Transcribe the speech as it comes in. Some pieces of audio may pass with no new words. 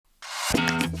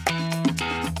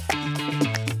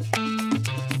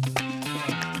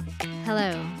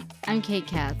I'm Kate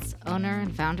Katz, owner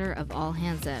and founder of All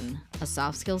Hands In, a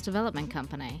soft skills development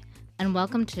company, and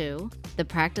welcome to The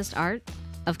Practiced Art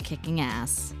of Kicking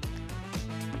Ass.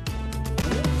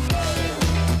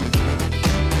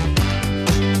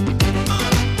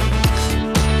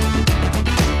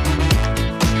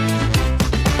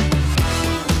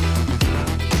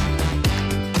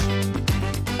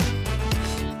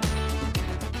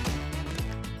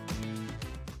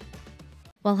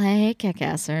 Well, hey,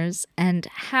 Kick-Assers, and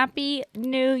Happy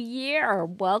New Year!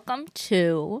 Welcome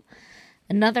to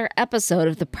another episode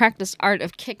of The Practiced Art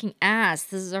of Kicking Ass.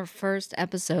 This is our first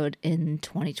episode in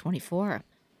 2024.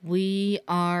 We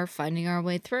are finding our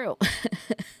way through.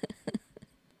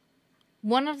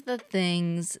 One of the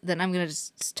things that I'm going to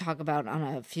just talk about on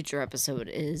a future episode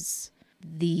is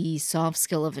the soft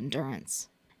skill of endurance.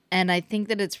 And I think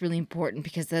that it's really important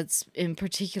because that's, in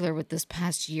particular with this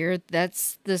past year,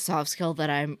 that's the soft skill that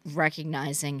I'm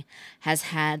recognizing has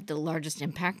had the largest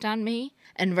impact on me.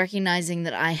 And recognizing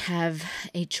that I have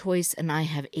a choice and I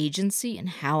have agency in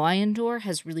how I endure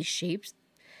has really shaped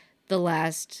the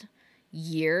last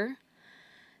year.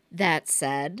 That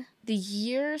said, the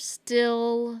year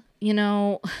still,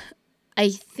 I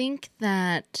think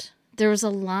that there was a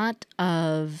lot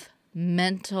of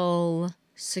mental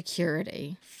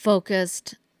security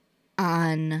focused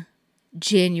on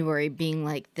January being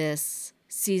like this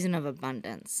season of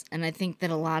abundance. And I think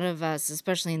that a lot of us,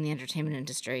 especially in the entertainment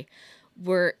industry,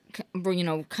 were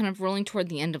kind of rolling toward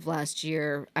the end of last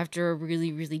year after a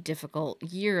really, really difficult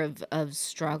year of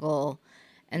struggle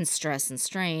and stress and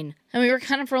strain. And we were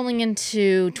kind of rolling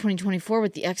into 2024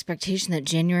 with the expectation that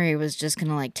January was just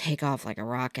going to take off like a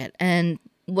rocket. And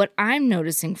what I'm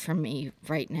noticing for me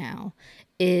right now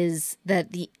is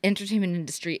that the entertainment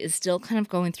industry is still kind of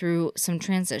going through some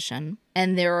transition.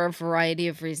 And there are a variety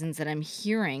of reasons that I'm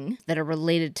hearing that are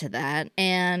related to that.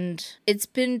 And it's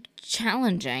been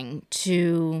challenging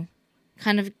to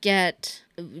kind of get,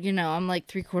 I'm like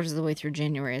 3/4 of the way through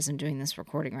January as I'm doing this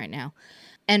recording right now.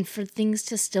 And for things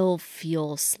to still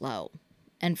feel slow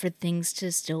and for things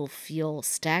to still feel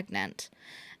stagnant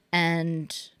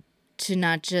and to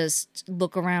not just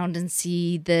look around and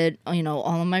see that,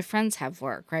 all of my friends have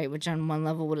work, right? Which on one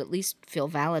level would at least feel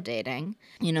validating.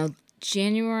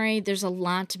 January, there's a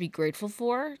lot to be grateful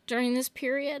for during this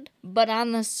period. But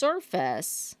on the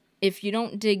surface, if you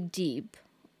don't dig deep,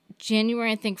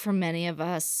 January, I think for many of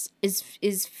us, is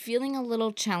feeling a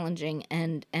little challenging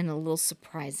and a little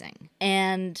surprising.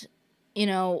 And,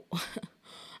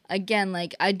 again,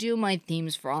 I do my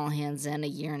themes for All Hands In a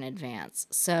year in advance.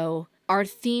 So our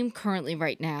theme currently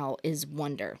right now is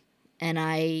wonder. And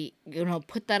I,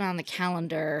 put that on the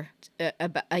calendar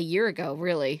about a year ago,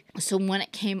 really. So when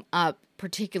it came up,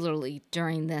 particularly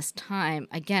during this time,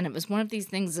 again, it was one of these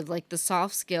things of the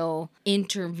soft skill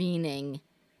intervening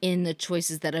in the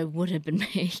choices that I would have been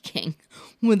making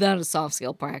without a soft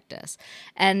skill practice.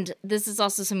 And this is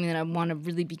also something that I want to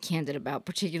really be candid about,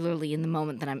 particularly in the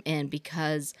moment that I'm in,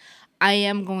 because I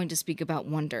am going to speak about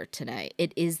wonder today.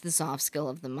 It is the soft skill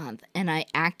of the month, and I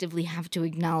actively have to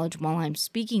acknowledge while I'm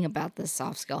speaking about this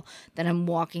soft skill that I'm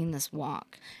walking this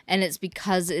walk. And it's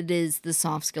because it is the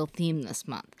soft skill theme this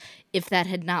month. If that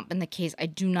had not been the case, I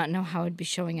do not know how I'd be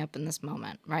showing up in this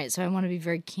moment, right? So I want to be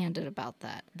very candid about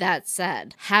that. That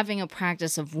said, having a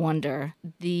practice of wonder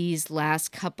these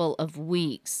last couple of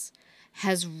weeks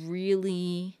has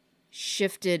really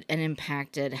shifted and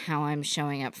impacted how I'm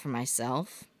showing up for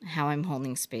myself, how I'm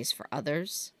holding space for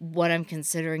others, what I'm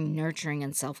considering nurturing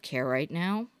and self-care right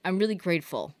now. I'm really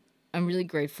grateful. I'm really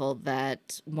grateful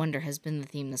that wonder has been the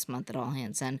theme this month at All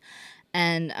Hands In.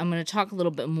 And I'm going to talk a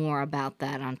little bit more about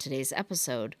that on today's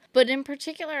episode. But in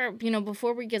particular,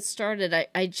 before we get started,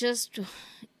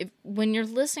 when you're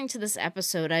listening to this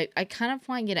episode, I kind of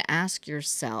want you to ask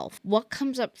yourself, what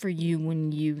comes up for you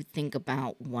when you think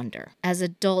about wonder? As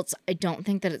adults, I don't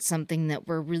think that it's something that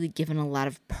we're really given a lot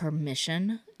of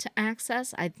permission to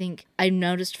access. I think I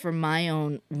noticed for my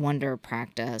own wonder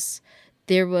practice,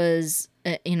 there was,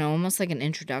 almost like an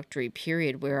introductory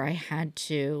period where I had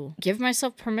to give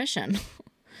myself permission.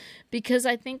 Because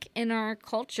I think in our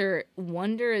culture,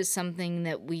 wonder is something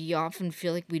that we often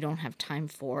feel like we don't have time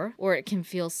for, or it can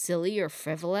feel silly or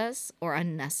frivolous or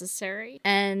unnecessary.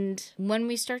 And when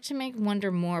we start to make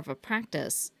wonder more of a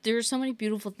practice, there are so many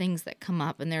beautiful things that come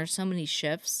up and there are so many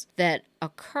shifts that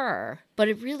occur, but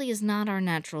it really is not our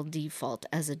natural default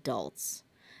as adults.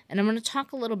 And I'm going to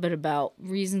talk a little bit about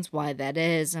reasons why that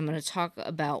is. I'm going to talk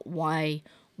about why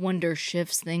wonder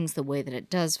shifts things the way that it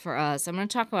does for us. I'm going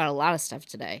to talk about a lot of stuff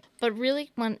today. But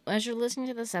really, as you're listening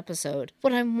to this episode,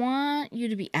 what I want you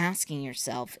to be asking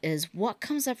yourself is, what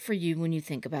comes up for you when you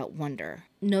think about wonder?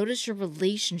 Notice your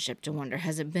relationship to wonder.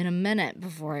 Has it been a minute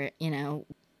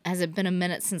has it been a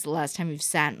minute since the last time you've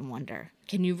sat in wonder?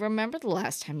 Can you remember the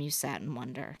last time you sat in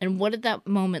wonder? And what did that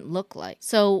moment look like?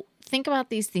 So think about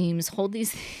these themes, hold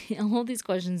these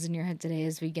questions in your head today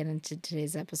as we get into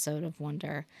today's episode of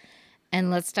Wonder. And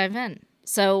let's dive in.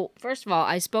 So first of all,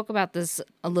 I spoke about this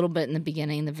a little bit in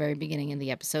the very beginning of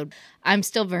the episode. I'm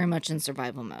still very much in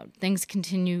survival mode. Things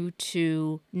continue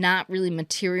to not really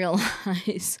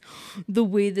materialize the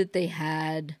way that they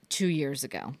had 2 years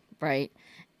ago, right?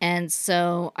 And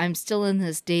so I'm still in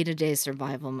this day-to-day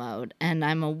survival mode, and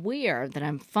I'm aware that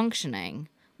I'm functioning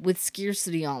with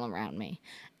scarcity all around me.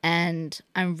 And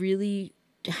I'm really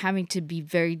having to be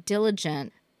very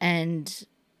diligent and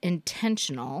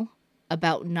intentional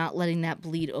about not letting that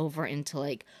bleed over into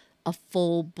like a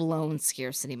full-blown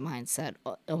scarcity mindset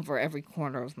over every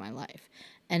corner of my life.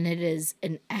 And it is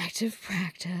an active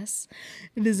practice.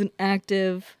 It is an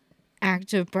active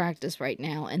practice right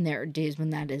now, and there are days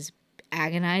when that is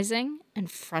agonizing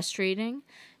and frustrating,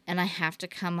 and I have to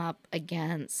come up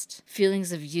against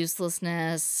feelings of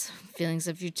uselessness, feelings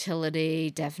of utility.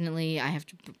 Definitely, I have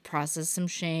to process some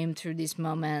shame through these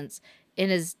moments.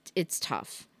 It's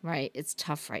tough, right? It's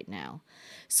tough right now.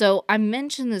 So I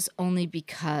mention this only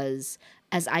because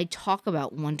as I talk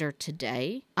about wonder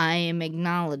today, I am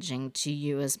acknowledging to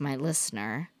you as my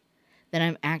listener that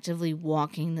I'm actively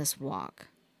walking this walk.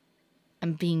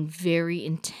 I'm being very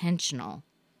intentional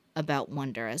about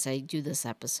wonder as I do this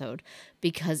episode,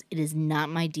 because it is not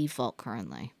my default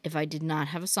currently. If I did not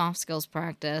have a soft skills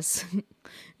practice,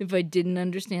 if I didn't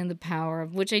understand the power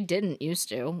of, which I didn't used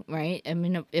to, right? I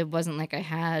mean, it wasn't like I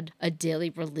had a daily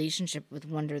relationship with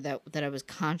wonder that I was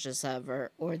conscious of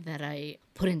or that I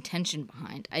put intention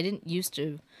behind. I didn't used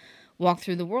to walk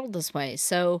through the world this way.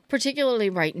 So particularly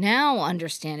right now,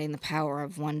 understanding the power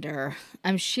of wonder,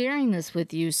 I'm sharing this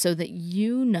with you so that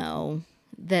you know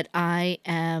that I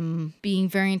am being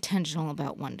very intentional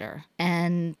about wonder.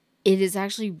 And it is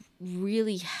actually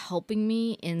really helping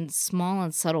me in small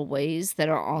and subtle ways that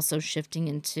are also shifting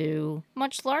into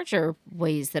much larger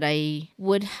ways that I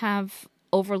would have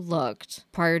overlooked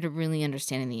prior to really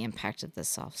understanding the impact of this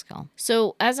soft skill.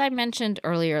 So as I mentioned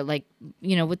earlier,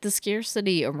 with the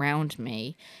scarcity around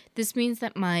me, this means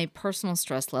that my personal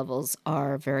stress levels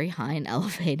are very high and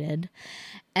elevated.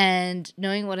 And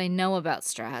knowing what I know about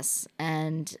stress,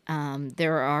 and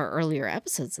there are earlier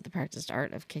episodes of the Practiced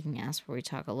Art of Kicking Ass where we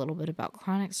talk a little bit about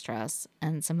chronic stress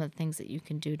and some of the things that you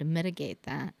can do to mitigate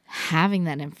that. Having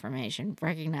that information,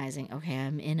 recognizing, okay,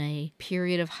 I'm in a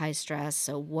period of high stress,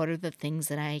 so what are the things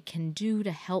that I can do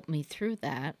to help me through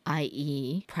that,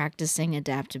 i.e. practicing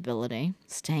adaptability,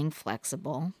 staying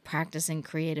flexible, practicing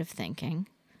creative thinking,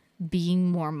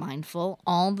 being more mindful,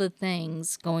 all the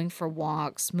things, going for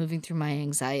walks, moving through my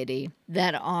anxiety,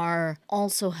 that are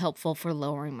also helpful for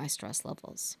lowering my stress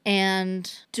levels.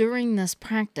 And during this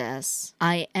practice,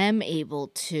 I am able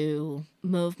to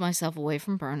move myself away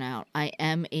from burnout. I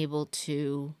am able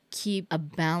to keep a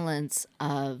balance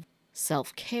of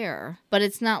self-care, but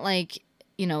it's not like,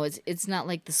 it's not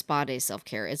like the spa day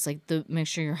self-care. It's like the make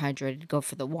sure you're hydrated, go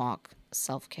for the walk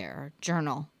self-care,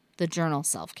 the journal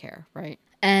self-care, right?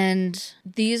 And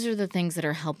these are the things that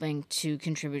are helping to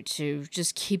contribute to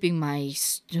just keeping my,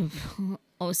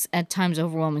 at times,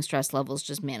 overwhelming stress levels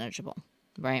just manageable,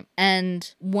 right?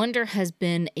 And wonder has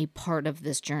been a part of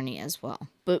this journey as well.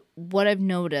 But what I've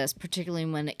noticed, particularly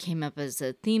when it came up as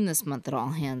a theme this month at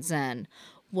All Hands In,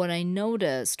 what I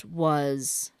noticed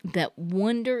was that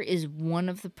wonder is one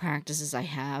of the practices I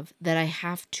have that I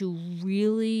have to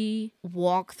really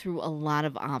walk through a lot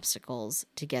of obstacles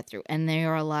to get through. And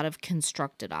there are a lot of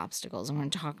constructed obstacles. I'm going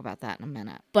to talk about that in a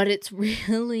minute. But it's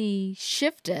really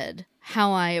shifted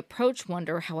how I approach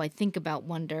wonder, how I think about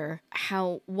wonder,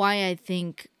 why I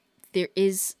think there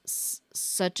is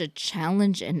such a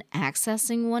challenge in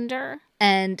accessing wonder.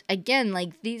 And again,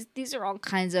 these are all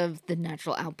kinds of the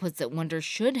natural outputs that wonder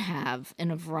should have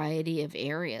in a variety of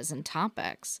areas and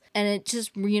topics. And it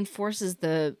just reinforces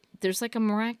there's like a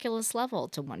miraculous level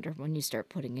to wonder when you start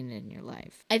putting it in your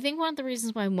life. I think one of the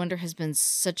reasons why wonder has been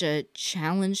such a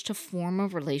challenge to form a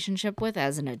relationship with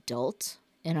as an adult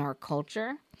in our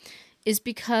culture is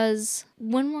because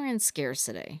when we're in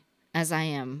scarcity, as I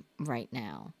am right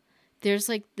now, there's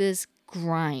like this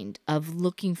grind of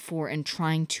looking for and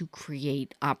trying to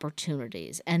create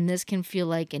opportunities. And this can feel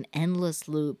like an endless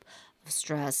loop of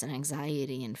stress and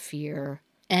anxiety and fear.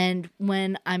 And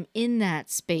when I'm in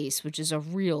that space, which is a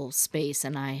real space,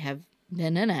 and I have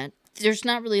been in it, there's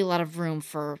not really a lot of room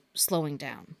for slowing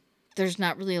down. There's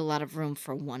not really a lot of room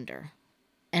for wonder.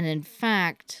 And in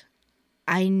fact,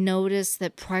 I noticed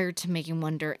that prior to making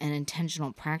wonder an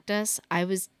intentional practice, I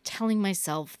was telling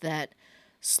myself that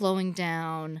slowing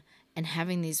down and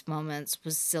having these moments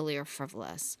was silly or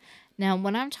frivolous. Now,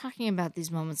 when I'm talking about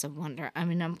these moments of wonder, I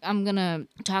mean, I'm going to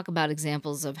talk about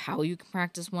examples of how you can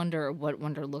practice wonder or what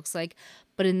wonder looks like.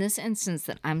 But in this instance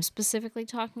that I'm specifically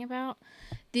talking about,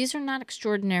 these are not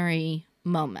extraordinary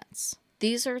moments.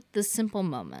 These are the simple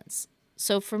moments.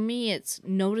 So for me, it's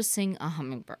noticing a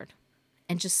hummingbird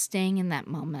and just staying in that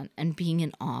moment and being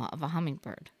in awe of a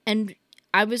hummingbird. And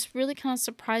I was really kind of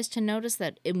surprised to notice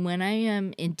that when I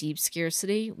am in deep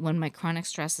scarcity, when my chronic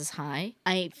stress is high,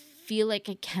 I feel like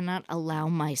I cannot allow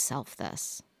myself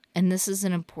this. And this is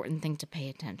an important thing to pay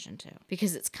attention to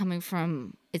because it's coming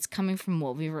from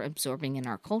what we were absorbing in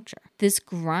our culture. This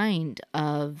grind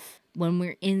of when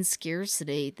we're in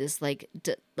scarcity, this like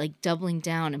doubling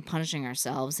down and punishing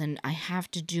ourselves, and I have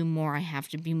to do more, I have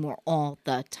to be more all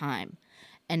the time,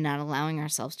 and not allowing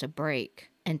ourselves to break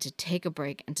and to take a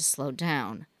break and to slow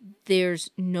down. There's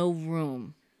no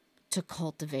room to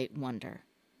cultivate wonder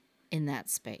in that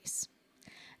space.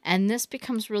 And this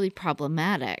becomes really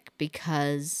problematic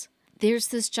because there's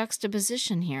this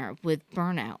juxtaposition here with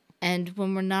burnout. And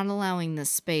when we're not allowing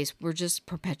this space, we're just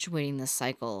perpetuating this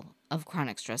cycle of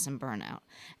chronic stress and burnout.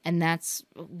 And that's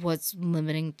what's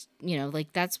limiting,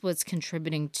 that's what's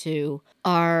contributing to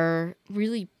our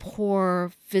really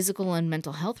poor physical and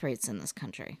mental health rates in this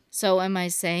country. So am I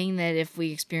saying that if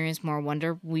we experience more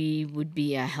wonder, we would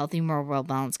be a healthy, more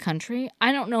well-balanced country?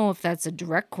 I don't know if that's a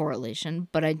direct correlation,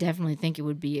 but I definitely think it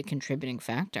would be a contributing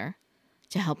factor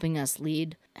to helping us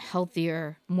lead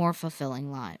healthier, more fulfilling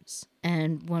lives.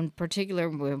 And when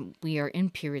we are in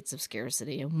periods of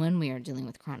scarcity and when we are dealing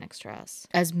with chronic stress,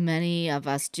 as many of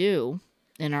us do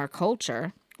in our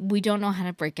culture, we don't know how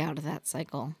to break out of that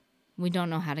cycle. We don't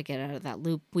know how to get out of that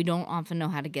loop. We don't often know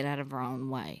how to get out of our own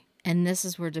way. And this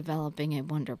is where developing a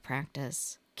wonder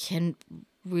practice can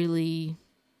really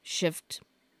shift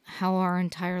how our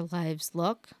entire lives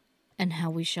look and how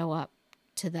we show up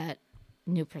to that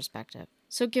new perspective.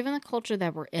 So given the culture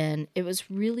that we're in, it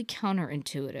was really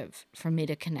counterintuitive for me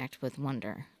to connect with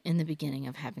wonder in the beginning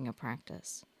of having a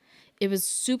practice. It was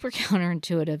super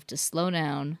counterintuitive to slow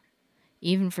down,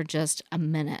 even for just a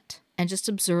minute, and just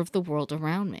observe the world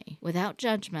around me without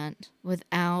judgment,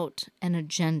 without an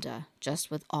agenda,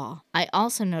 just with awe. I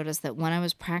also noticed that when I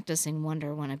was practicing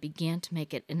wonder, when I began to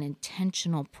make it an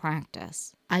intentional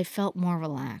practice, I felt more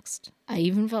relaxed. I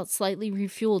even felt slightly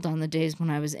refueled on the days when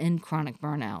I was in chronic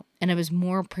burnout, and I was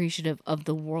more appreciative of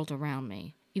the world around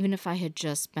me, even if I had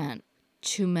just spent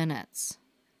 2 minutes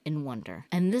in wonder.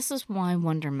 And this is why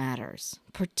wonder matters,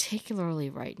 particularly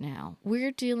right now.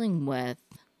 We're dealing with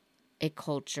a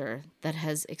culture that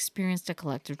has experienced a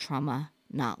collective trauma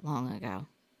not long ago,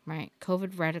 right?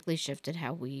 COVID radically shifted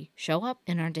how we show up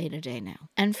in our day-to-day now.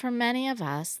 And for many of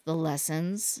us, the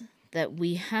lessons that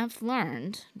we have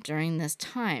learned during this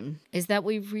time is that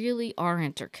we really are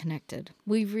interconnected.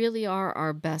 We really are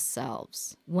our best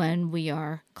selves when we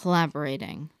are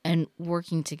collaborating and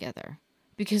working together.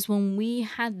 Because when we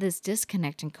had this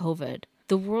disconnect in COVID,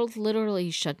 the world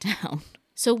literally shut down.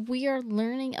 So we are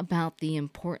learning about the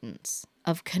importance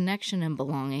of connection and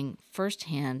belonging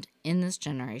firsthand in this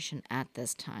generation at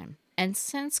this time. And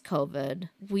since COVID,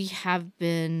 we have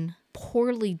been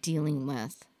poorly dealing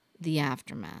with the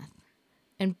aftermath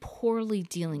and poorly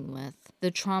dealing with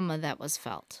the trauma that was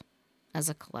felt as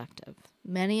a collective.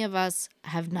 Many of us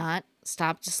have not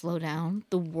stopped to slow down.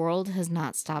 The world has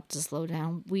not stopped to slow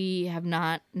down. We have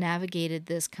not navigated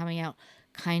this coming out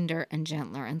kinder and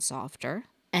gentler and softer.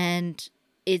 And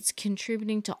it's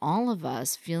contributing to all of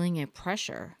us feeling a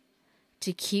pressure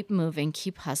to keep moving,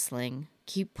 keep hustling,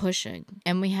 keep pushing.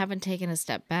 And we haven't taken a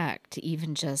step back to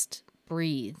even just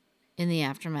breathe in the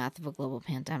aftermath of a global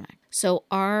pandemic. So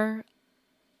our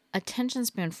attention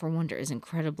span for wonder is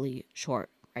incredibly short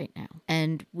right now.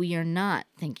 And we are not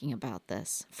thinking about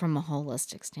this from a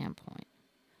holistic standpoint.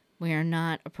 We are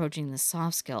not approaching the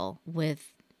soft skill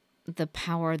with the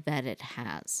power that it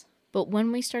has. But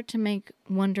when we start to make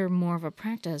wonder more of a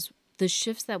practice, the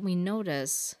shifts that we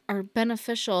notice are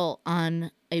beneficial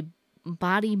on a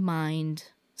body,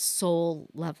 mind, soul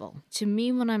level. To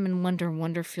me, when I'm in wonder,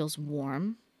 wonder feels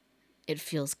warm. It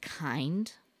feels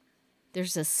kind.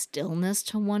 There's a stillness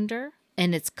to wonder,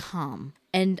 and it's calm.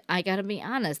 And I gotta be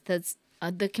honest, that's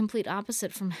the complete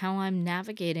opposite from how I'm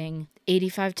navigating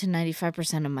 85 to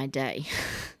 95% of my day.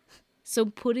 So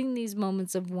putting these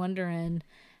moments of wonder in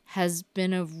has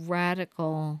been a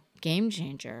radical game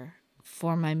changer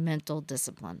for my mental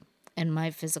discipline and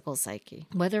my physical psyche.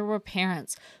 Whether we're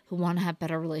parents who want to have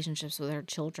better relationships with our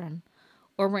children,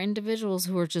 or we're individuals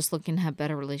who are just looking to have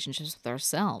better relationships with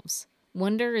ourselves,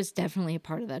 wonder is definitely a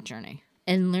part of that journey.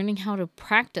 And learning how to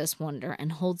practice wonder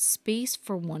and hold space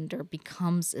for wonder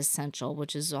becomes essential,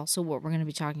 which is also what we're going to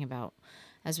be talking about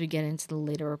as we get into the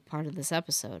later part of this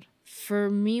episode. For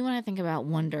me, when I think about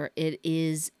wonder, it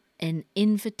is an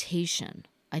invitation.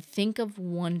 I think of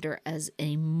wonder as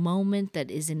a moment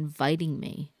that is inviting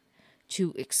me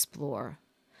to explore.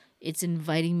 It's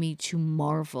inviting me to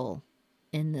marvel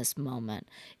in this moment.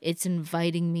 It's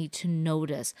inviting me to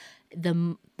notice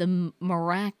the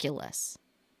miraculous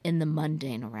in the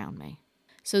mundane around me.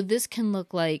 So this can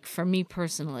look like, for me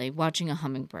personally, watching a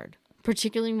hummingbird,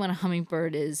 particularly when a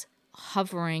hummingbird is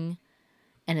hovering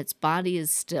and its body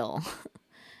is still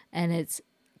and it's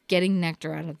getting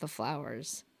nectar out of the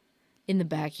flowers in the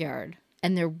backyard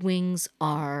and their wings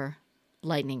are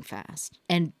lightning fast,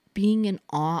 and being in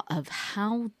awe of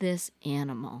how this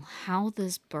animal, how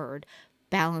this bird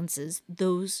balances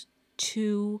those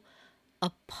two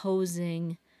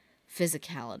opposing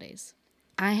physicalities.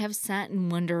 I have sat in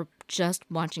wonder just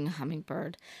watching a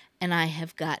hummingbird, and I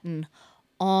have gotten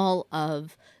all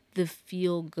of the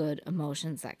feel-good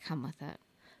emotions that come with it.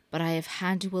 But I have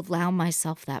had to allow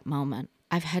myself that moment.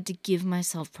 I've had to give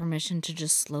myself permission to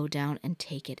just slow down and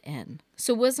take it in.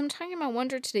 So as I'm talking about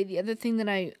wonder today, the other thing that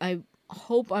I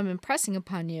hope I'm impressing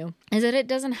upon you is that it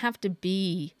doesn't have to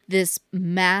be this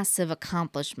massive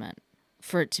accomplishment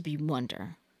for it to be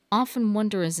wonder. Often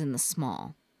wonder is in the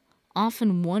small.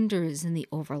 Often wonder is in the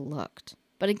overlooked.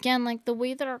 But again, like the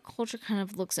way that our culture kind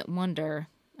of looks at wonder,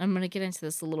 I'm going to get into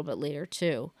this a little bit later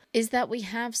too, is that we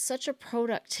have such a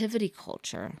productivity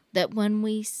culture that when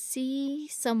we see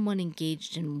someone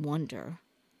engaged in wonder,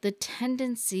 the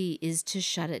tendency is to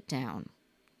shut it down,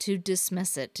 to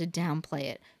dismiss it, to downplay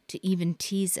it, to even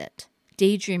tease it.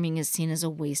 Daydreaming is seen as a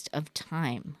waste of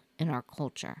time in our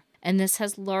culture. And this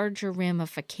has larger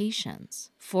ramifications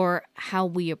for how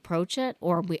we approach it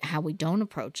or how we don't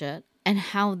approach it, and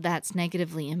how that's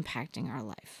negatively impacting our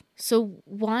life. So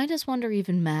why does wonder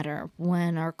even matter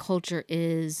when our culture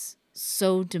is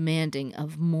so demanding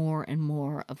of more and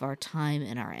more of our time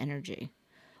and our energy?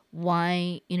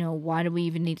 Why do we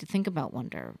even need to think about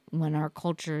wonder when our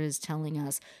culture is telling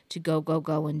us to go, go,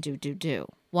 go and do?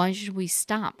 Why should we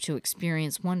stop to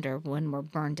experience wonder when we're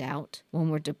burned out, when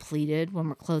we're depleted, when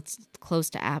we're close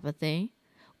to apathy?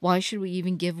 Why should we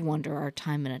even give wonder our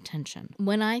time and attention?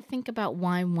 When I think about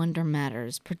why wonder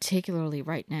matters, particularly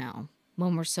right now,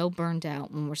 when we're so burned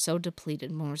out, when we're so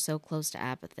depleted, when we're so close to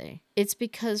apathy, it's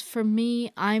because for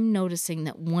me, I'm noticing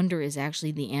that wonder is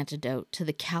actually the antidote to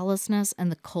the callousness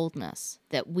and the coldness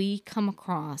that we come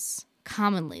across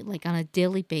commonly, like on a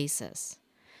daily basis.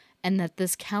 And that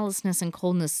this callousness and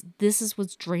coldness, this is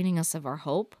what's draining us of our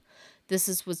hope. This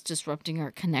is what's disrupting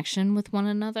our connection with one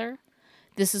another.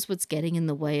 This is what's getting in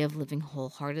the way of living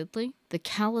wholeheartedly. The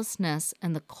callousness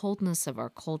and the coldness of our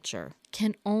culture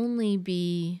can only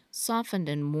be softened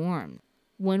and warmed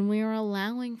when we are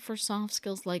allowing for soft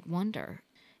skills like wonder.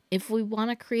 If we want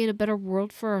to create a better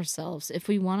world for ourselves, if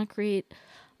we want to create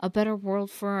a better world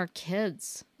for our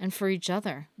kids and for each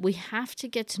other, we have to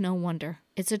get to know wonder.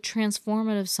 It's a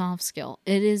transformative soft skill.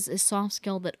 It is a soft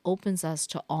skill that opens us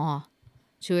to awe,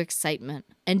 to excitement,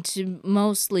 and to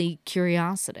mostly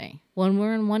curiosity. When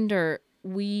we're in wonder,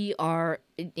 we are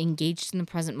engaged in the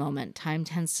present moment. Time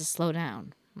tends to slow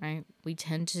down, right?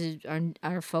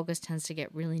 Our focus tends to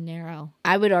get really narrow.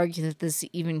 I would argue that this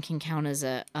even can count as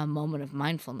a moment of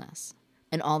mindfulness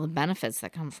and all the benefits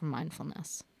that come from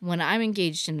mindfulness. When I'm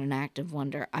engaged in an act of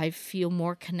wonder, I feel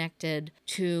more connected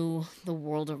to the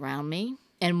world around me.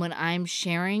 And when I'm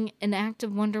sharing an act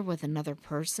of wonder with another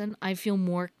person, I feel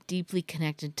more deeply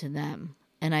connected to them.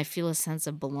 And I feel a sense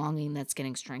of belonging that's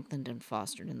getting strengthened and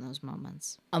fostered in those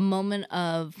moments. A moment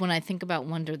of, when I think about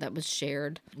wonder that was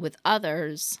shared with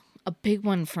others, a big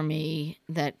one for me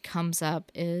that comes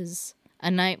up is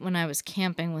a night when I was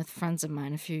camping with friends of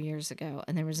mine a few years ago,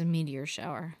 and there was a meteor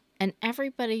shower. And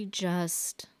everybody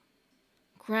just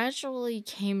gradually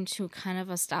came to kind of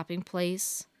a stopping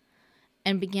place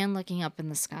and began looking up in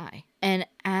the sky. And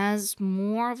as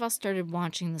more of us started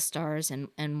watching the stars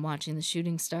and watching the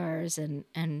shooting stars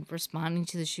and responding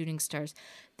to the shooting stars,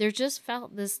 there just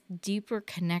felt this deeper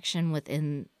connection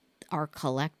within our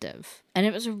collective. And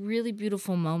it was a really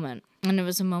beautiful moment. And it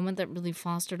was a moment that really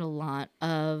fostered a lot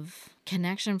of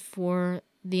connection for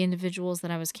the individuals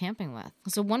that I was camping with.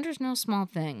 So wonder's no small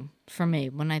thing for me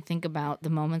when I think about the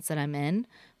moments that I'm in,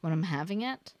 when I'm having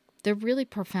it. They're really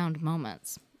profound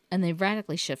moments. And they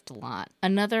radically shift a lot.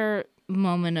 Another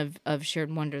moment of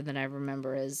shared wonder that I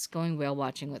remember is going whale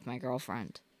watching with my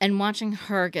girlfriend and watching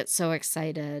her get so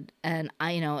excited. And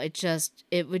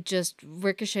it would just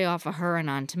ricochet off of her and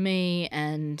onto me.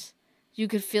 And you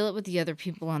could feel it with the other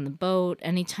people on the boat.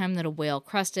 Anytime that a whale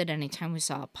crested, anytime we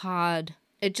saw a pod,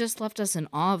 it just left us in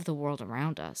awe of the world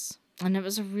around us. And it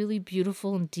was a really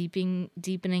beautiful and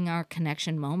deepening our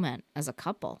connection moment as a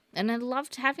couple. And I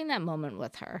loved having that moment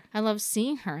with her. I loved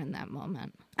seeing her in that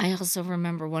moment. I also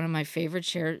remember one of my favorite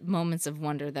shared moments of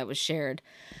wonder that was shared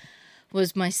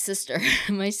was my sister.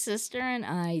 My sister and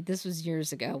I, this was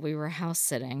years ago, we were house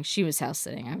sitting. She was house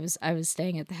sitting. I was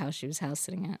staying at the house she was house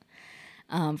sitting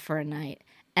at for a night.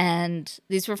 And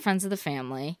these were friends of the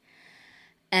family.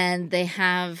 And they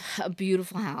have a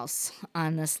beautiful house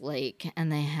on this lake. And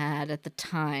they had, at the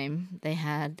time,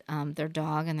 their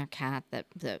dog and their cat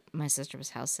that my sister was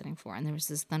house sitting for. And there was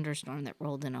this thunderstorm that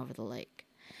rolled in over the lake.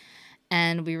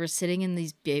 And we were sitting in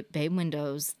these bay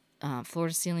windows,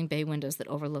 floor-to-ceiling bay windows that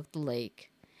overlooked the lake.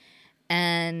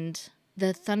 And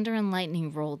the thunder and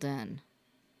lightning rolled in.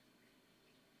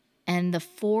 And the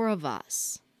four of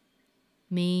us,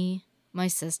 me, my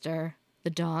sister, the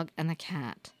dog, and the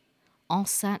cat, all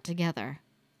sat together.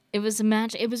 It was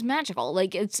magical.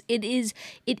 Like it is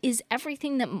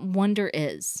everything that wonder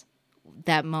is.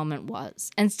 That moment was.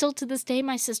 And still to this day,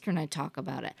 my sister and I talk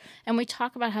about it. And we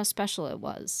talk about how special it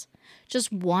was.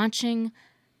 Just watching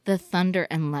the thunder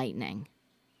and lightning.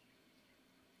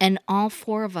 And all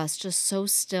four of us just so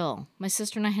still. My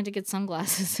sister and I had to get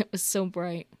sunglasses. It was so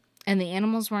bright. And the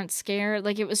animals weren't scared.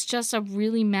 Like, it was just a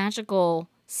really magical,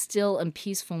 still and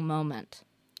peaceful moment.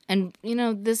 And,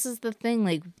 this is the thing,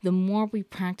 like, the more we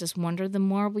practice wonder, the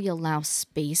more we allow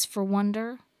space for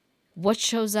wonder. What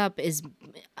shows up is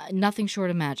nothing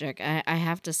short of magic. I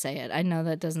have to say it. I know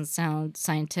that doesn't sound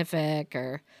scientific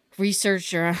or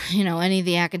research or, any of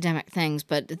the academic things,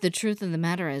 but the truth of the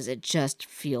matter is it just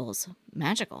feels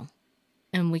magical.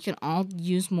 And we can all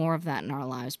use more of that in our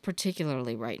lives,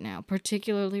 particularly right now.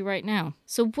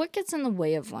 So what gets in the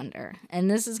way of wonder? And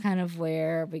this is kind of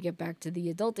where we get back to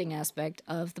the adulting aspect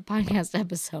of the podcast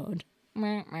episode.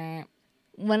 When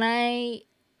I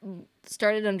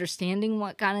started understanding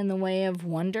what got in the way of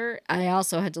wonder, I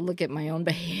also had to look at my own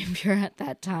behavior at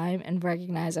that time and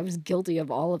recognize I was guilty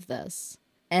of all of this.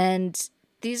 And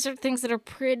these are things that are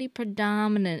pretty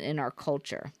predominant in our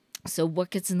culture. So what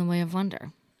gets in the way of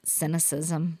wonder?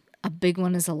 Cynicism. A big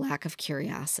one is a lack of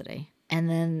curiosity. And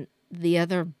then the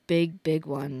other big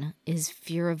one is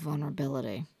fear of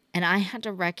vulnerability. And I had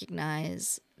to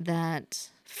recognize that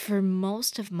for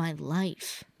most of my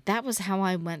life, that was how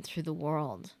I went through the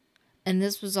world. And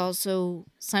this was also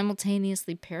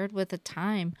simultaneously paired with a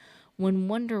time when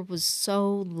wonder was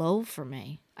so low for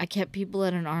me. I kept people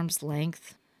at an arm's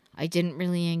length. I didn't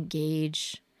really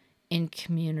engage in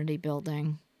community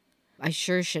building. I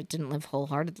sure shit didn't live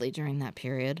wholeheartedly during that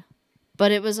period.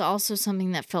 But it was also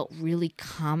something that felt really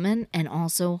common and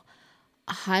also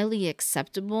highly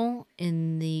acceptable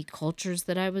in the cultures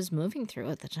that I was moving through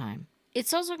at the time.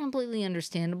 It's also completely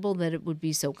understandable that it would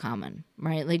be so common,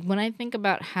 right? Like, when I think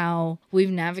about how we've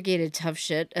navigated tough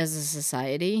shit as a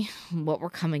society, what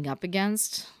we're coming up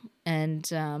against, and,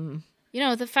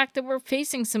 the fact that we're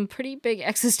facing some pretty big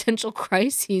existential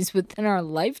crises within our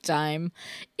lifetime,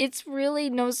 it's really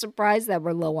no surprise that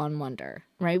we're low on wonder,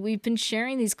 right? We've been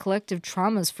sharing these collective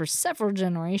traumas for several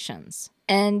generations.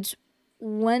 And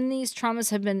when these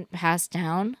traumas have been passed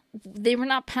down, they were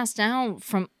not passed down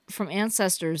from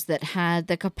ancestors that had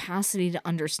the capacity to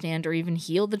understand or even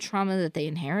heal the trauma that they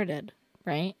inherited,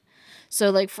 right? So,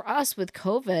 like, for us with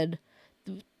COVID,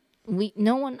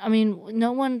 no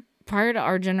one prior to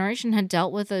our generation had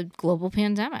dealt with a global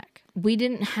pandemic. We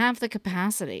didn't have the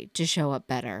capacity to show up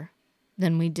better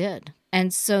than we did.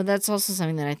 And so that's also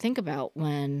something that I think about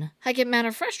when I get mad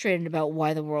or frustrated about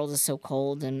why the world is so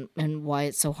cold and why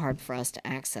it's so hard for us to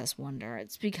access wonder.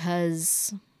 It's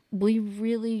because we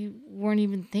really weren't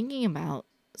even thinking about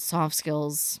soft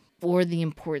skills or the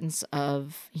importance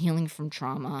of healing from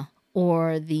trauma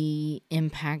or the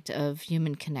impact of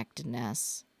human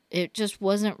connectedness. It just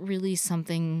wasn't really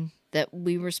something that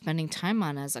we were spending time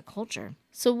on as a culture.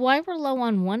 So why we're low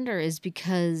on wonder is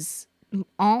because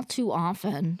all too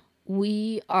often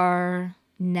we are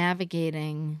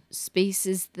navigating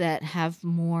spaces that have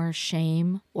more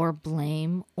shame or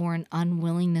blame or an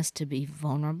unwillingness to be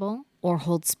vulnerable or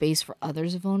hold space for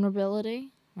others'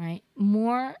 vulnerability, right?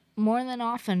 More than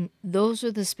often, those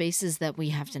are the spaces that we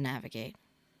have to navigate.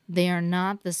 They are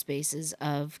not the spaces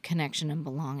of connection and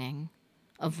belonging,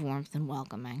 of warmth and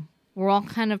welcoming. We're all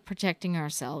kind of protecting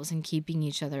ourselves and keeping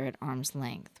each other at arm's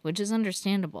length, which is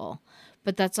understandable,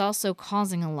 but that's also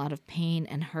causing a lot of pain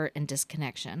and hurt and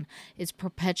disconnection. It's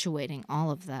perpetuating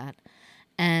all of that.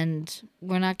 And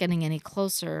we're not getting any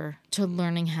closer to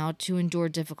learning how to endure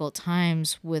difficult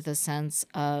times with a sense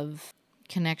of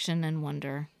connection and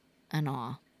wonder and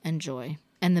awe and joy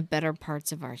and the better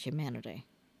parts of our humanity,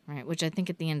 right? Which I think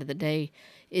at the end of the day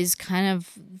is kind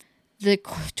of the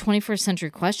 21st century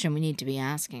question we need to be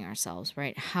asking ourselves,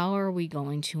 right? How are we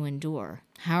going to endure?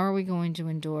 How are we going to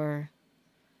endure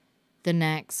the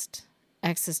next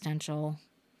existential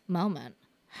moment?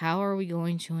 How are we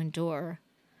going to endure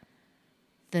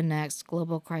the next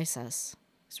global crisis?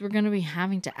 So we're going to be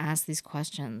having to ask these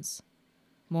questions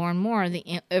more and more.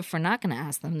 If we're not going to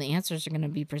ask them, the answers are going to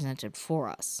be presented for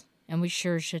us. And we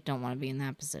sure as shit don't want to be in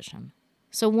that position.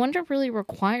 So wonder really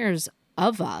requires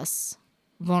of us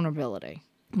vulnerability.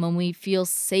 When we feel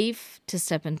safe to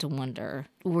step into wonder,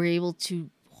 we're able to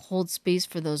hold space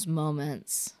for those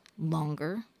moments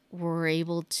longer. We're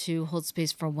able to hold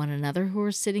space for one another who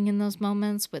are sitting in those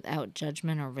moments without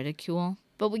judgment or ridicule.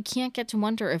 But we can't get to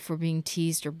wonder if we're being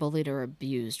teased or bullied or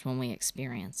abused when we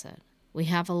experience it. We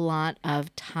have a lot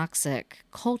of toxic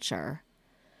culture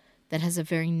that has a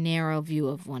very narrow view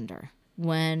of wonder.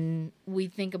 When we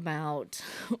think about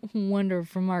wonder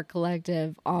from our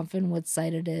collective, often what's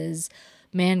cited is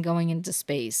man going into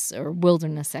space or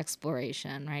wilderness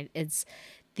exploration, right? It's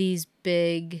these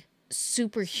big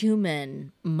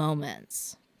superhuman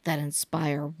moments that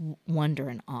inspire wonder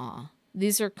and awe.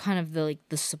 These are kind of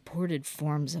the supported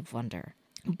forms of wonder.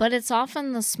 But it's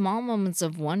often the small moments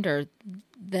of wonder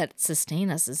that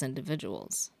sustain us as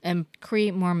individuals and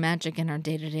create more magic in our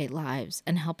day-to-day lives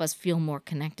and help us feel more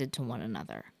connected to one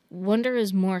another. Wonder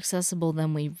is more accessible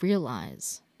than we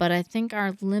realize, but I think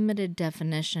our limited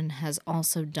definition has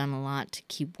also done a lot to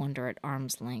keep wonder at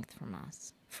arm's length from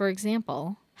us. For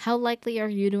example, how likely are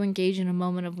you to engage in a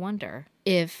moment of wonder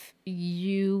if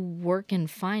you work in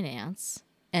finance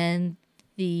and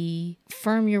the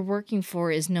firm you're working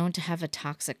for is known to have a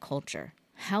toxic culture?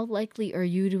 How likely are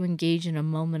you to engage in a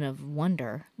moment of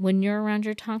wonder when you're around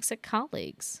your toxic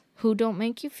colleagues who don't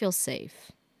make you feel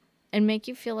safe and make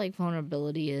you feel like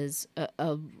vulnerability is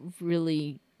a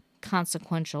really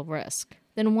consequential risk?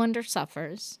 Then wonder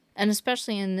suffers. And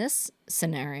especially in this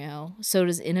scenario, so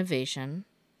does innovation,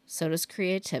 so does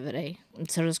creativity,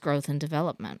 and so does growth and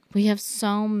development. We have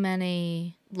so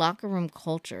many locker room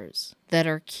cultures that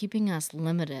are keeping us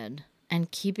limited and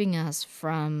keeping us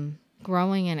from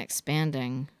growing and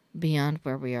expanding beyond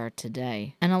where we are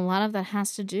today. And a lot of that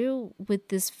has to do with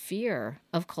this fear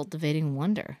of cultivating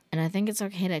wonder. And I think it's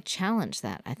okay to challenge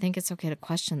that. I think it's okay to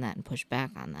question that and push back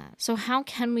on that. So how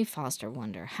can we foster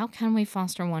wonder? How can we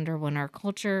foster wonder when our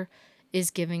culture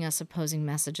is giving us opposing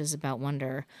messages about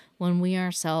wonder, when we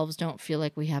ourselves don't feel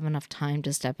like we have enough time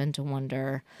to step into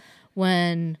wonder,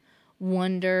 when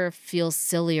wonder feels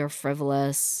silly or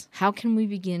frivolous? How can we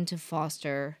begin to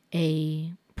foster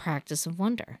a practice of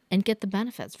wonder and get the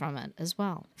benefits from it as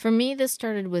well? For me, this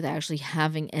started with actually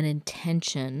having an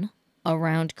intention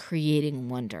around creating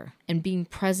wonder and being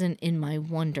present in my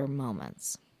wonder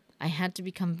moments. I had to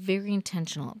become very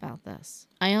intentional about this.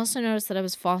 I also noticed that I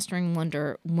was fostering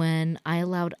wonder when I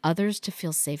allowed others to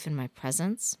feel safe in my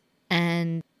presence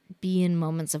and be in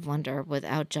moments of wonder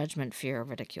without judgment, fear, or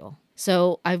ridicule.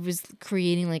 So I was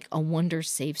creating like a wonder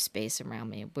safe space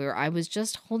around me where I was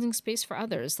just holding space for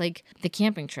others, like the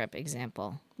camping trip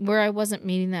example, where I wasn't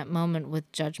meeting that moment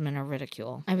with judgment or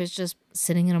ridicule. I was just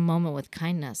sitting in a moment with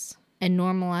kindness and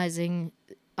normalizing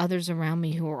others around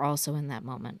me who are also in that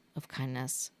moment of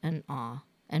kindness and awe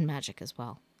and magic as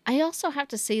well. I also have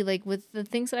to say, like, with the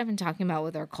things that I've been talking about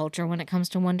with our culture when it comes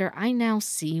to wonder, I now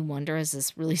see wonder as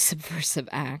this really subversive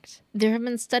act. There have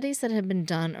been studies that have been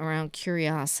done around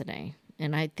curiosity.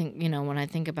 And I think, when I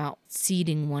think about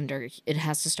seeding wonder, it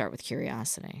has to start with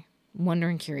curiosity. Wonder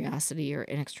and curiosity are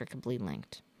inextricably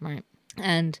linked, right?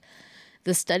 And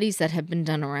the studies that have been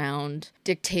done around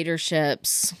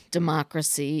dictatorships,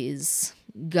 democracies,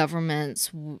 governments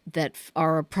that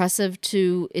are oppressive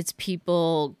to its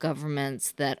people,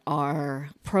 governments that are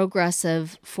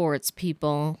progressive for its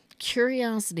people.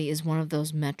 Curiosity is one of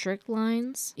those metric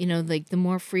lines. Like the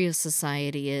more free a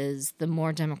society is, the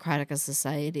more democratic a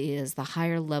society is, the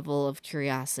higher level of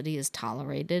curiosity is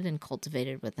tolerated and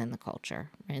cultivated within the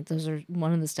culture, right? Those are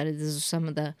one of the studies. Those are some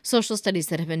of the social studies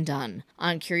that have been done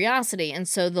on curiosity. And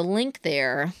so the link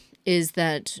there is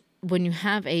that when you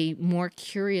have a more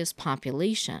curious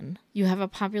population, you have a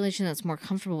population that's more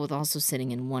comfortable with also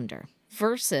sitting in wonder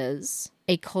versus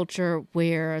a culture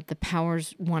where the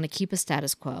powers want to keep a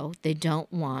status quo. They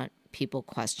don't want people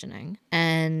questioning.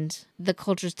 And the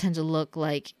cultures tend to look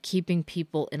like keeping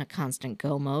people in a constant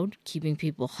go mode, keeping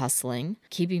people hustling,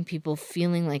 keeping people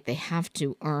feeling like they have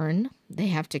to earn, they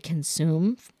have to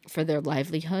consume for their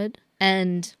livelihood.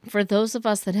 And for those of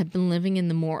us that have been living in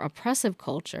the more oppressive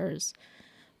cultures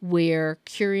where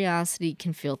curiosity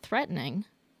can feel threatening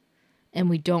and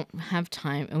we don't have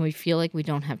time and we feel like we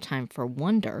don't have time for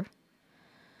wonder,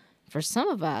 for some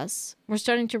of us, we're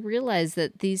starting to realize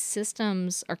that these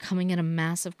systems are coming at a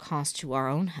massive cost to our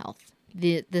own health.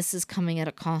 This is coming at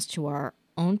a cost to our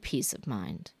own peace of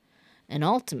mind. And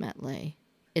ultimately,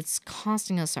 it's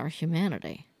costing us our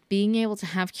humanity. Being able to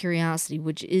have curiosity,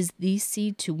 which is the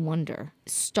seed to wonder,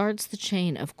 starts the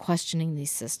chain of questioning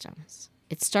these systems.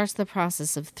 It starts the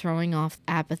process of throwing off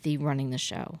apathy running the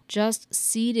show. Just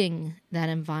seeding that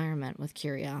environment with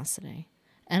curiosity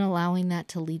and allowing that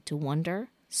to lead to wonder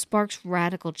sparks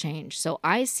radical change. So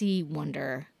I see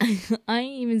wonder, I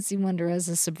even see wonder as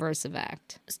a subversive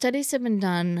act. Studies have been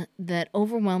done that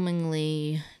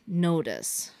overwhelmingly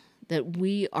notice that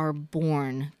we are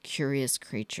born curious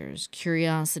creatures.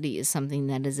 Curiosity is something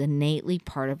that is innately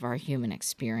part of our human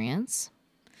experience.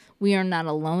 We are not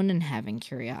alone in having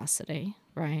curiosity,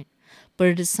 right? But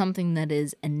it is something that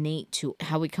is innate to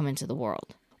how we come into the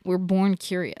world. We're born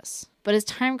curious. But as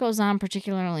time goes on,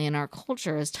 particularly in our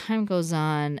culture, as time goes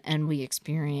on and we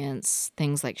experience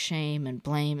things like shame and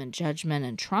blame and judgment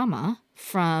and trauma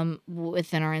from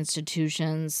within our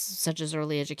institutions, such as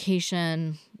early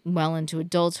education, well into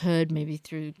adulthood, maybe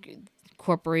through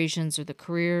corporations or the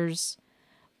careers,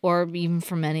 or even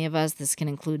for many of us, this can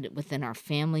include within our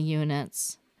family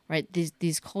units, right?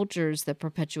 These cultures that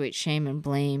perpetuate shame and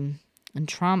blame and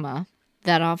trauma,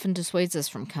 that often dissuades us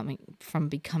from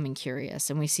becoming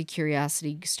curious, and we see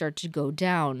curiosity start to go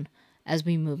down as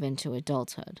we move into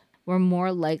adulthood. We're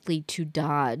more likely to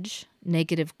dodge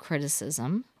negative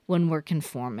criticism when we're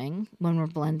conforming, when we're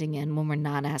blending in, when we're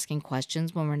not asking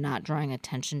questions, when we're not drawing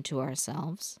attention to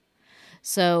ourselves.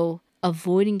 So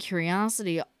avoiding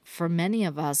curiosity for many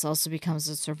of us also becomes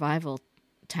a survival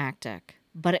tactic,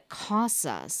 but it costs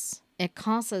us. It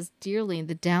costs us dearly.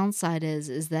 The downside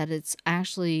is that it's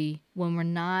actually when we're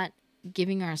not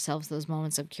giving ourselves those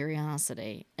moments of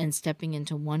curiosity and stepping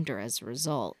into wonder as a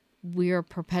result, we are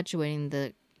perpetuating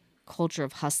the culture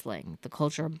of hustling, the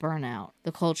culture of burnout,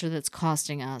 the culture that's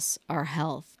costing us our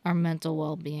health, our mental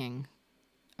well-being,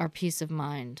 our peace of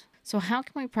mind. So how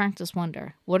can we practice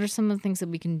wonder? What are some of the things that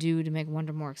we can do to make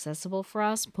wonder more accessible for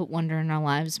us, put wonder in our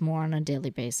lives more on a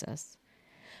daily basis?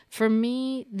 For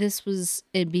me, this was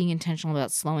it being intentional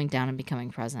about slowing down and becoming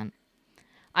present.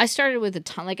 I started with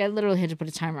I literally had to put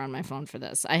a timer on my phone for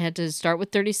this. I had to start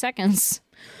with 30 seconds,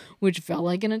 which felt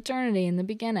like an eternity in the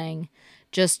beginning,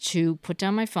 just to put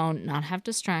down my phone, not have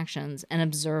distractions, and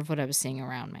observe what I was seeing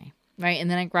around me, right?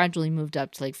 And then I gradually moved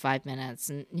up to 5 minutes,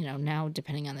 and, now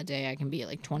depending on the day, I can be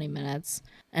at 20 minutes,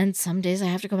 and some days I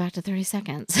have to go back to 30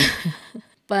 seconds.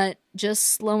 But just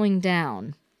slowing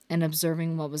down and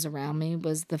observing what was around me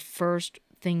was the first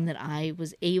thing that I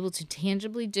was able to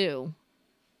tangibly do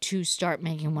to start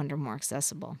making wonder more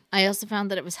accessible. I also found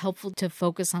that it was helpful to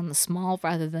focus on the small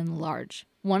rather than the large.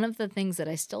 One of the things that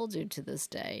I still do to this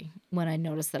day when I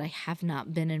notice that I have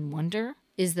not been in wonder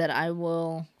is that I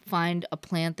will find a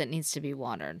plant that needs to be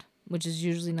watered, which is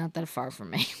usually not that far from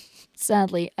me.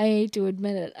 Sadly, I hate to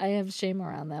admit it. I have shame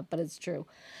around that, but it's true.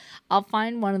 I'll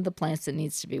find one of the plants that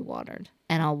needs to be watered,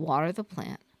 and I'll water the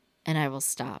plant. And I will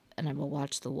stop and I will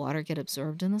watch the water get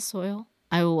absorbed in the soil.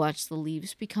 I will watch the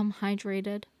leaves become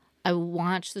hydrated. I will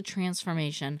watch the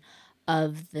transformation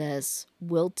of this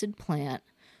wilted plant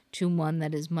to one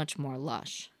that is much more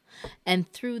lush. And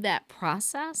through that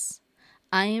process,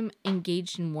 I am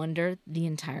engaged in wonder the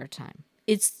entire time.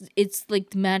 It's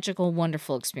like the magical,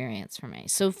 wonderful experience for me.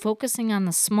 So focusing on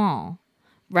the small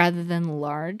rather than the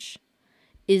large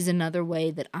is another way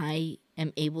that I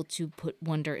am able to put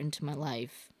wonder into my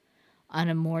life on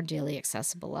a more daily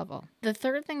accessible level. The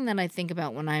third thing that I think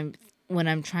about when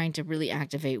I'm trying to really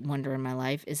activate wonder in my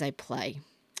life is I play.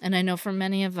 And I know for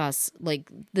many of us,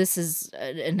 this is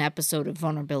an episode of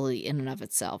vulnerability in and of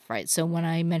itself, right? So when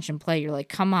I mention play, you're like,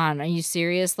 come on, are you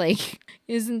serious?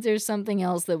 Isn't there something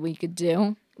else that we could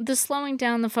do? The slowing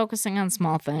down, the focusing on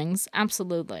small things,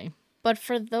 absolutely. But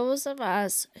for those of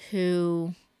us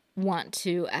who want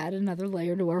to add another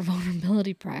layer to our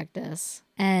vulnerability practice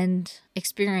and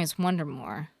experience wonder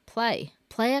more, play.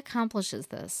 Play accomplishes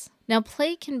this. Now,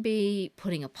 play can be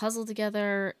putting a puzzle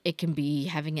together. It can be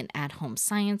having an at-home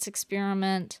science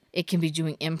experiment. It can be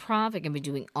doing improv. It can be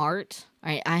doing art.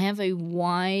 All right, I have a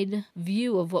wide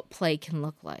view of what play can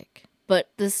look like. But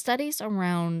the studies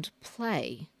around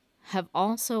play have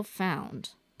also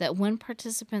found that when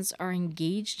participants are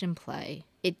engaged in play,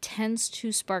 it tends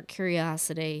to spark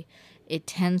curiosity. It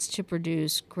tends to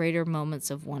produce greater moments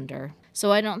of wonder.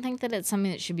 So I don't think that it's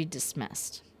something that should be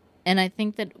dismissed. And I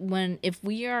think that if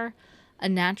we are a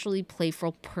naturally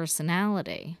playful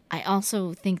personality, I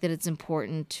also think that it's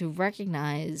important to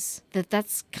recognize that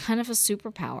that's kind of a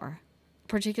superpower,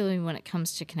 particularly when it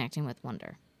comes to connecting with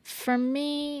wonder. For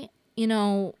me,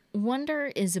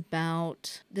 wonder is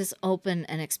about this open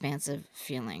and expansive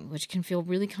feeling, which can feel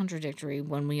really contradictory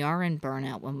when we are in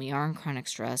burnout, when we are in chronic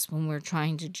stress, when we're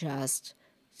trying to just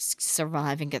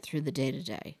survive and get through the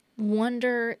day-to-day.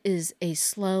 Wonder is a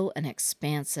slow and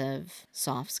expansive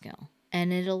soft skill,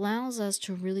 and it allows us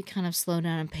to really kind of slow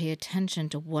down and pay attention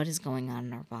to what is going on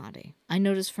in our body. I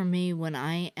notice for me, when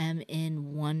I am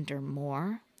in wonder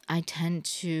more, I tend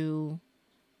to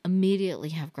immediately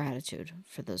have gratitude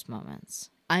for those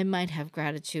moments. I might have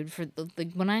gratitude for,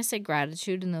 when I say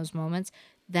gratitude in those moments,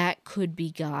 that could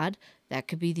be God, that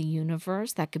could be the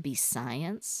universe, that could be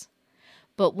science.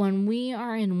 But when we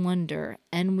are in wonder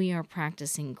and we are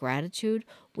practicing gratitude,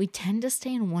 we tend to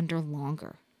stay in wonder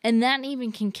longer. And that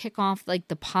even can kick off like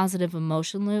the positive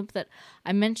emotion loop that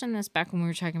I mentioned this back when we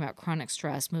were talking about chronic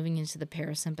stress, moving into the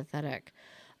parasympathetic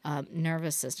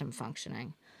nervous system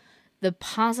functioning. The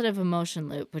positive emotion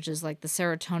loop, which is like the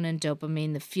serotonin,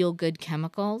 dopamine, the feel-good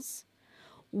chemicals,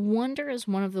 wonder is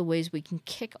one of the ways we can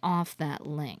kick off that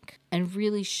link and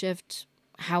really shift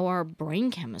how our brain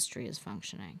chemistry is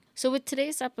functioning. So with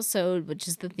today's episode, which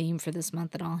is the theme for this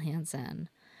month at All Hands In,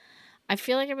 I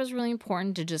feel like it was really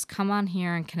important to just come on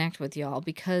here and connect with y'all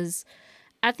because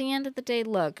at the end of the day,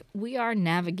 look, we are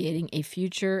navigating a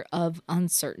future of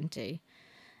uncertainty.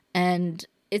 And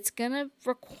it's going to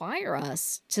require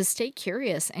us to stay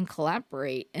curious and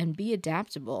collaborate and be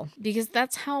adaptable because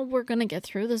that's how we're going to get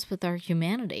through this with our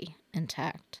humanity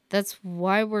intact. That's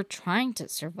why we're trying to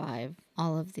survive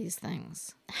all of these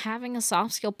things. Having a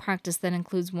soft skill practice that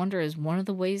includes wonder is one of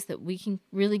the ways that we can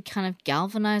really kind of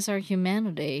galvanize our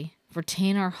humanity,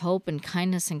 retain our hope and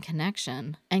kindness and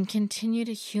connection, and continue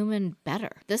to human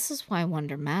better. This is why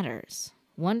wonder matters.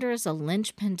 Wonder is a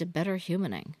linchpin to better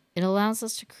humaning. It allows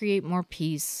us to create more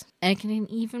peace, and it can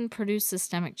even produce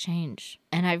systemic change.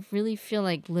 And I really feel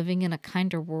like living in a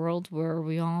kinder world where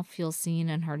we all feel seen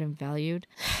and heard and valued.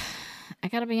 I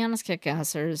gotta be honest,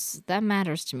 Kick-Assers, that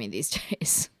matters to me these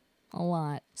days. A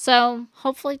lot. So,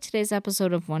 hopefully today's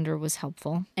episode of Wonder was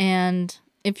helpful. And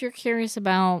if you're curious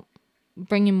about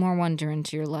bringing more wonder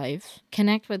into your life,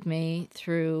 connect with me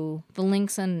through the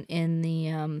links in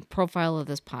the profile of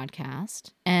this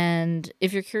podcast. And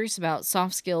if you're curious about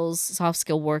soft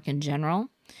skill work in general,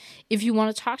 if you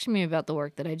want to talk to me about the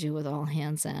work that I do with All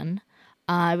Hands In,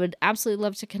 I would absolutely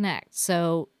love to connect.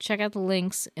 So check out the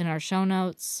links in our show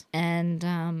notes.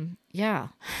 And yeah,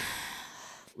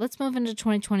 let's move into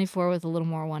 2024 with a little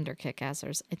more wonder,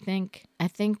 Kick-Assers. I think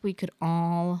we could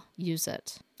all use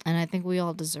it, and I think we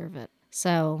all deserve it.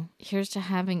 So here's to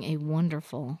having a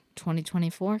wonderful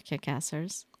 2024,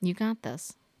 Kick-Assers. You got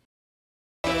this.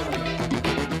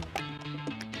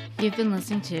 You've been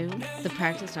listening to The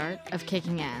Practice Art of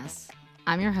Kicking Ass.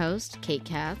 I'm your host, Kate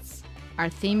Katz. Our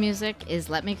theme music is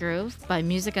Let Me Groove by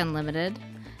Music Unlimited.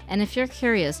 And if you're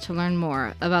curious to learn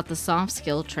more about the soft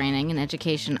skill training and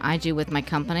education I do with my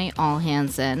company, All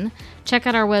Hands In, check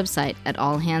out our website at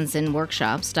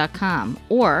allhandsinworkshops.com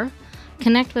or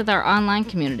connect with our online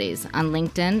communities on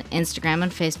LinkedIn, Instagram,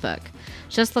 and Facebook.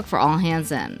 Just look for All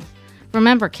Hands In.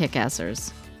 Remember,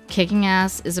 Kick-Assers, kicking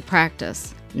ass is a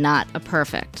practice, not a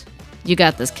perfect. You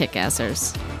got this,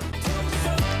 Kick-Assers.